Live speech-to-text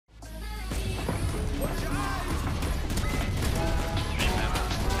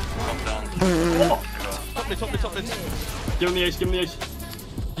mid, top mid, top mid. Give him the ace, give him the ace.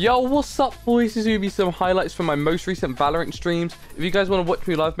 Yo, what's up, boys? This is going to be some highlights from my most recent Valorant streams. If you guys want to watch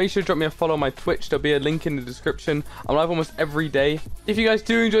me live, make sure to drop me a follow on my Twitch. There'll be a link in the description. I'm live almost every day. If you guys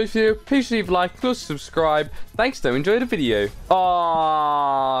do enjoy this video, please leave a like and also subscribe. Thanks, though. Enjoy the video.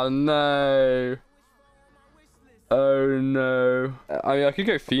 Oh, no. Oh, no. I mean, I could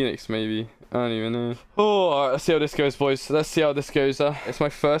go Phoenix, maybe. I don't even know. Oh, all right, let's see how this goes, boys. Let's see how this goes. It's my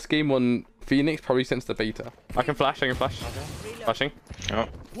first game on Phoenix, probably since the beta. I can flash, Okay. Flashing. Oh.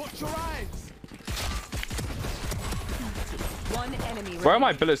 Where are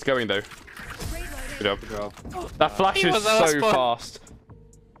my bullets going, though? Good job. That flash is so fast.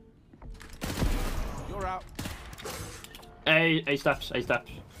 You're out. A steps. Oh,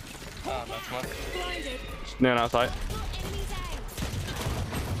 that's one. No, outside.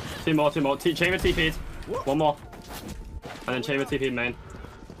 Two more. Chamber TP'd. One more. And then chamber TP'd main.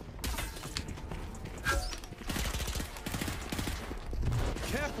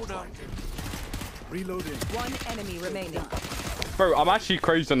 Careful now. Reloading. One enemy remaining. Bro, I'm actually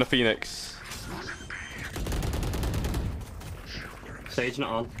crazed on the Phoenix. Sage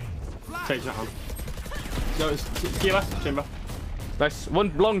not on. Sage not on. No, it's TLS, chamber. Nice.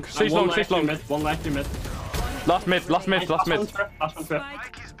 One long. Stage long. One left, two mid. Last mid. Last one's fair.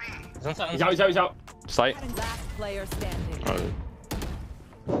 He's out. Sight. Last player standing.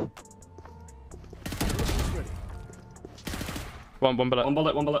 One bullet.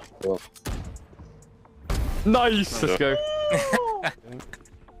 One bullet. Nice. Let's go. I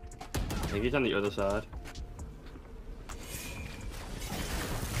think he's on the other side.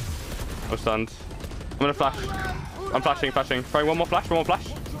 I'm stunned. I'm gonna flash. I'm flashing. Throwing one more flash.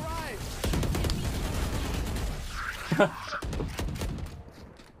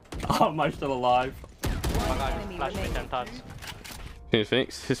 Oh, am I still alive? Flash me 10 times.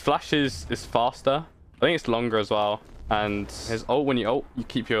 Phoenix. His flash is faster. I think it's longer as well. And his ult, when you ult, you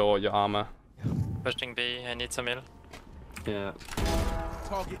keep your armor. Pushing B, I need some heal. Yeah.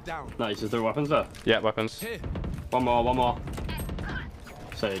 Target down. Nice. Is there weapons there? Yeah, weapons. Here. One more.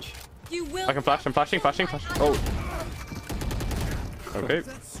 Sage. You will. I can flash. I'm flashing. Oh. Okay.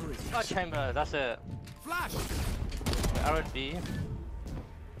 That's three. Oh, chamber, that's it. Flash. Arrow B.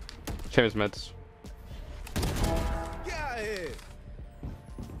 Chamber's mids. Get out of here.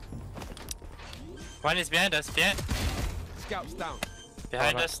 One is behind us, Scouts down.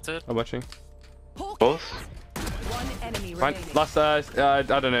 behind us, dude. I'm watching. Both? One enemy Right. remaining. Last. I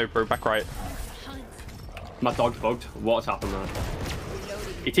don't know, bro. Back right. My dog's bugged. What's happened there?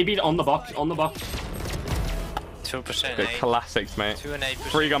 He TP'd on the box. 2% Good A. classics, mate. 2 and 8%.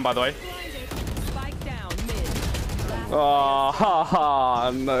 Free gun, by the way. Spike down mid. Oh,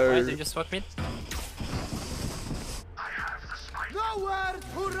 haha, Why no. did you smoke mid? Nowhere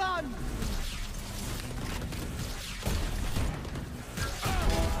to run.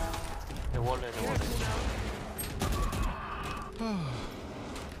 The wall.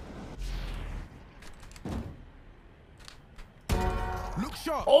 Look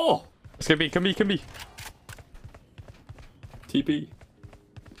sharp. Oh! It's gonna be. Can be. TP.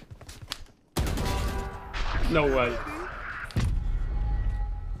 No way.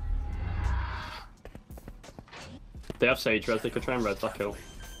 They have Sage res, they could try and res that kill.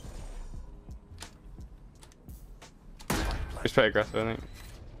 It's pretty aggressive, I think.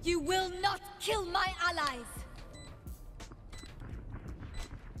 You will not kill my allies.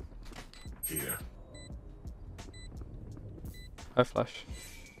 Here. I flash.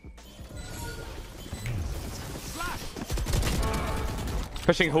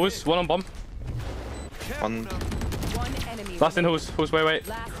 Pushing hose. One on bomb. One. One enemy. Last in remaining. hose. Wait.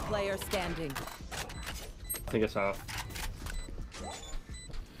 Last player standing. I think it's out.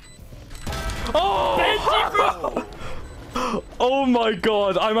 Oh! Oh my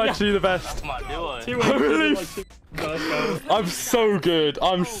god, I'm actually the best. Come on, do it. Holy I'm so good.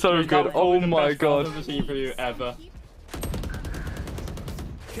 I'm so good. Oh my god. I've ever seen for you ever.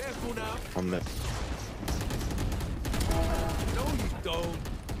 Careful now. On mid. No, you don't.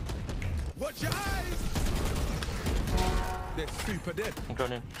 Watch your eyes. They're super dead. I'm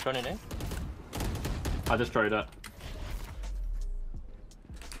going in. I destroyed it.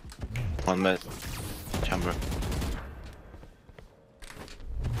 On mid. Chamber.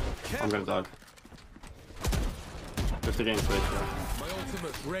 I'm gonna die. Just against Sage. My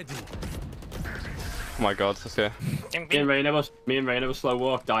ultimate's ready. Oh my god, let's go. Me and Reyna was slow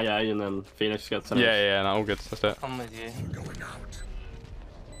walk, die A, and then Phoenix gets it. Yeah, no, all good. That's it. I'm with you.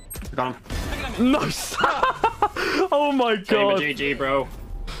 Got him. Nice! Oh my god. GG, bro.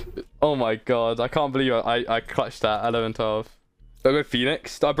 Oh my god, I can't believe I clutched that 11-12. Do I go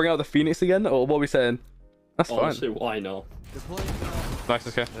Phoenix? Do I bring out the Phoenix again? Or what are we saying? That's fine. Honestly, why not? Nice,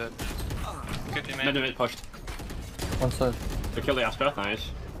 okay. Good team, Mid man. mid pushed. One side. They killed the Asper,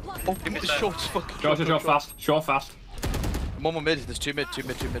 nice. Oh, the short's fucking Short fast. Short fast. One more mid, there's two mid.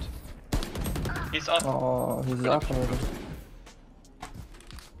 He's up. Oh, he's up already.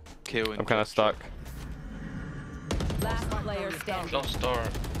 Kill I'm kind of stuck. Last player standing. Close door.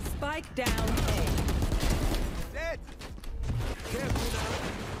 Spike down A. Dead. Careful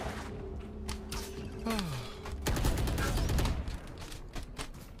now.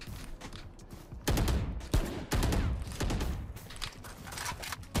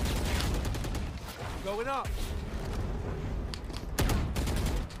 Going up.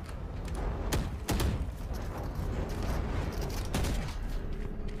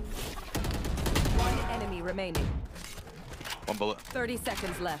 One enemy remaining. one bullet. 30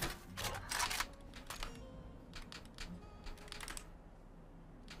 seconds left.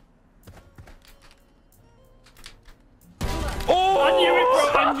 I knew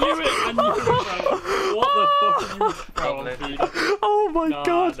it, bro. What the fuck are you, bro? Oh my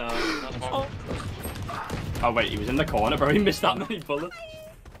god. Nah. Oh wait, he was in the corner, bro. He missed that many bullets.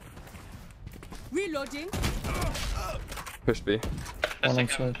 Reloading. Push B. One on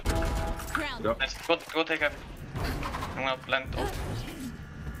side. Nice. Go take a. I'm gonna plant.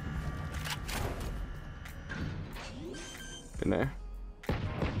 In there.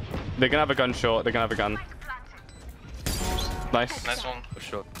 They're gonna have a gun short. They're gonna have a gun. Nice. Nice one. For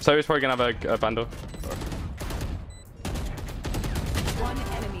sure. So he's probably gonna have a bundle. One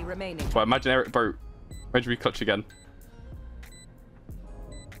enemy remaining. Well, imagine Eric, bro. Imagine we clutch again.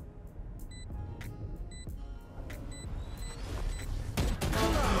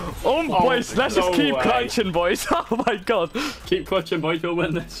 Oh, boys, let's just keep clutching, boys. Oh my god. Keep clutching, boys. We'll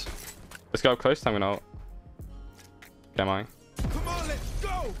win this. Let's go up close. Time out. Am I? Come on, let's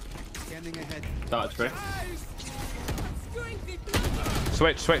go. Standing ahead. That's free.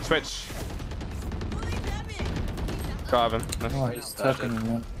 Switch. Grab him. Nice. Oh, he's tapping him,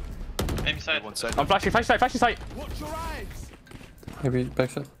 man. Maybe side. One side. I'm flashing sight. Watch your eyes. Maybe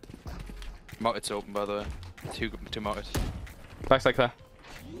backside. Mounted to open, by the way. Two mounted. Backside clear.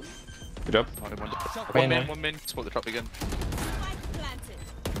 Good job. Mounted one. Main, One main. Spot the trap again.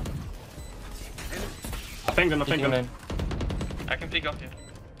 I think him. Main. I can pick up here.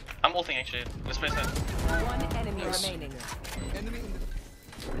 I'm ulting actually. Let's play side. One enemy remaining. Enemy in the...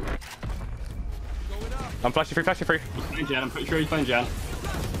 Going up. I'm flashing free. He's playing Jen. I'm pretty sure he's playing Jen.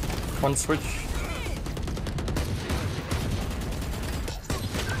 One switch.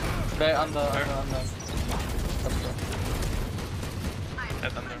 Okay, under.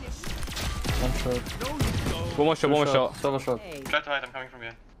 Dead under. One shot. One more shot. Silver shot. A. Try to hide. I'm coming from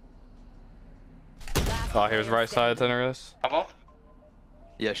here. Oh, he was right side. Then it is. Above?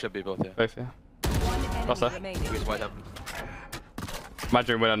 Yeah, should be both, yeah. Both, yeah. One What's that? enemy remaining. He's wide up.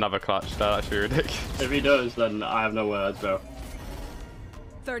 Imagine win another clutch. That'd actually be ridiculous. If he does, then I have no words, bro.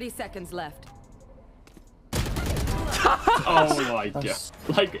 30 seconds left. Oh my god.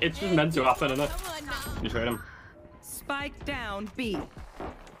 Like, it's just meant to happen, isn't it? You trade him. Spike down B.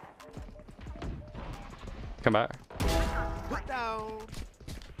 Come back. Put down.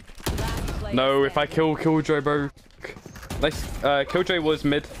 Last player No, if I standing. kill Killjoy, bro. Nice. Killjoy was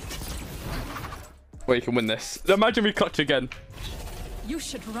mid. Wait, you can win this. Imagine we clutch again. You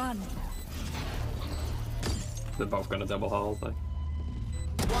should run. They're both gonna double haul, like.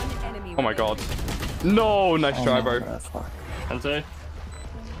 One enemy Oh my remaining. god. No, nice try, bro. Fuck. Can say.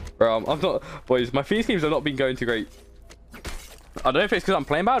 Bro, I'm not. Boys, my Phoenix games have not been going too great. I don't know if it's because I'm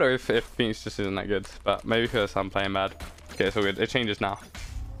playing bad or if Phoenix just isn't that good. But maybe because I'm playing bad. Okay, it's all good. It changes now.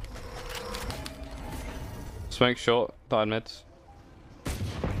 Smoke short, died mids.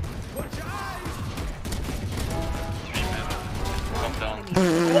 Watch your eyes. Come down.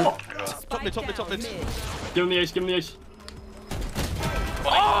 Top mid. Give him the ace.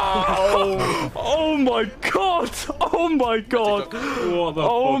 Oh my god! Oh my god! What the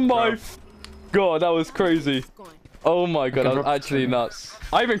Oh fuck, my bro? god, that was crazy. Oh my god, that was actually nuts.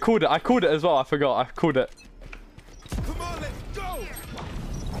 I even called it. I called it as well. I forgot. I called it. Come on, let's go.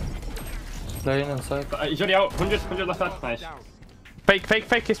 Lane inside. He's already out. 100 left side. Nice. Down. Fake. It's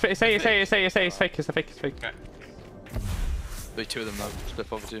fake. Okay. There's two of them now.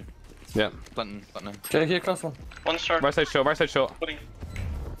 Split over two. Yeah. Planting. Okay, here, close one. One short. Right side short. Putting.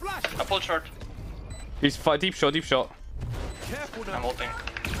 Flash. I pulled short. He's deep shot. Careful I'm now. ulting.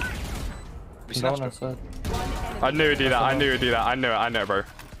 We Down snatched him. inside. I knew he'd do that. I knew, bro.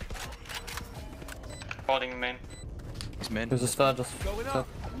 Holding main. He's main. There's a star just. Going up.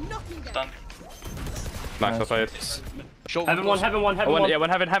 Stun. Nice, well played. Short Heaven one. Oh, yeah, one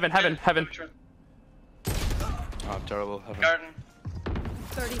heaven. Oh, terrible. Heaven. Garden.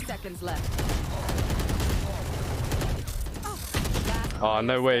 30 seconds left. Oh,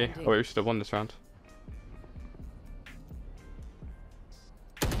 no way. Oh, wait, we should have won this round.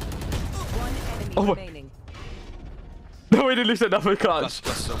 One enemy Oh my- remaining. No, we didn't lose another clutch.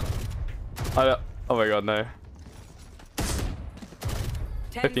 Last open. Oh my god, no.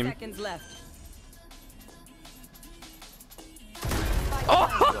 10 15. seconds left.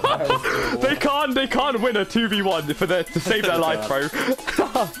 Oh! they can't win a 2v1 to save their life, bro.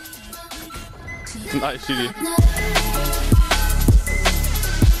 Nice, GG.